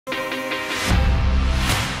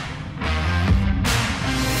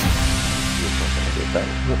thing.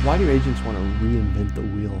 Well, why do agents want to reinvent the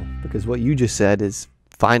wheel? Because what you just said is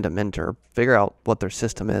find a mentor, figure out what their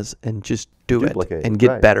system is, and just do it and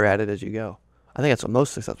get better at it as you go. I think that's what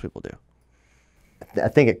most successful people do. I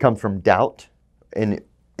think it comes from doubt. And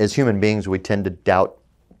as human beings, we tend to doubt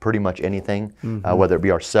pretty much anything, whether it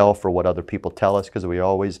be ourselves or what other people tell us, because we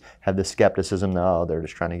always have this skepticism, oh, they're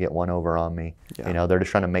just trying to get one over on me. Yeah. You know, they're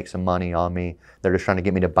just trying to make some money on me. They're just trying to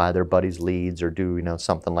get me to buy their buddy's leads or do, you know,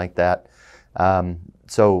 something like that.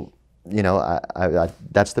 So, you know,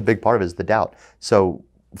 that's the big part of it, is the doubt. So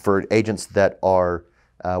for agents that are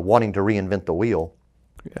wanting to reinvent the wheel,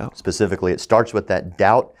 specifically, it starts with that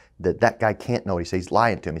doubt that that guy can't know what he says. He's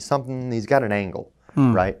lying to me. Something, he's got an angle,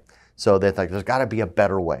 right? So they think there's got to be a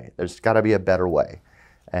better way. There's got to be a better way.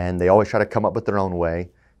 And they always try to come up with their own way.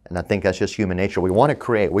 And I think that's just human nature. We want to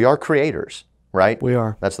create. We are creators, right? We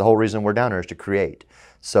are. That's the whole reason we're down here, is to create.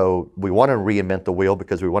 So we want to reinvent the wheel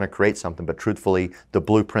because we want to create something. But truthfully, the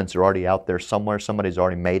blueprints are already out there somewhere. Somebody's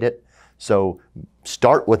already made it. So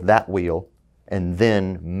start with that wheel and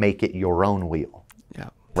then make it your own wheel. Yeah.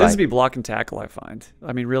 It tends to be block and tackle, I find.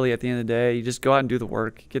 I mean, really, at the end of the day, you just go out and do the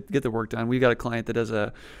work, get the work done. We've got a client that does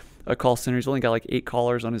a call center. He's only got like 8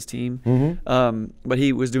 callers on his team. But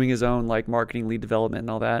he was doing his own like marketing, lead development and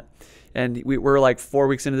all that. And we're like 4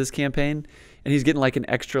 weeks into this campaign, and he's getting like an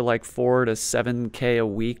extra like 4 to 7K a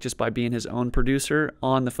week just by being his own producer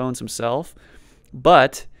on the phones himself.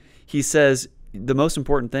 But he says, the most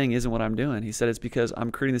important thing isn't what I'm doing. He said it's because I'm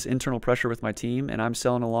creating this internal pressure with my team, and I'm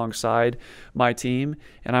selling alongside my team,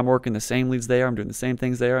 and I'm working the same leads there. I'm doing the same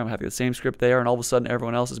things there. I'm having the same script there, and all of a sudden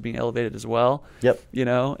everyone else is being elevated as well. Yep. You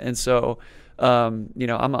know, and so, you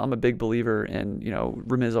know, I'm a big believer in, you know,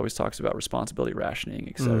 𝗵𝗲𝗲 always talks about responsibility rationing,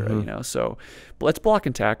 et cetera, you know, so let's block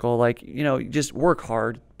and tackle, like, you know, just work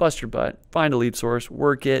hard, bust your butt, find a lead source,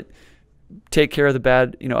 work it, take care of the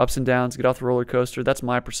bad, you know, ups and downs, get off the roller coaster. That's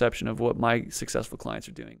my perception of what my successful clients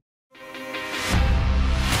are doing.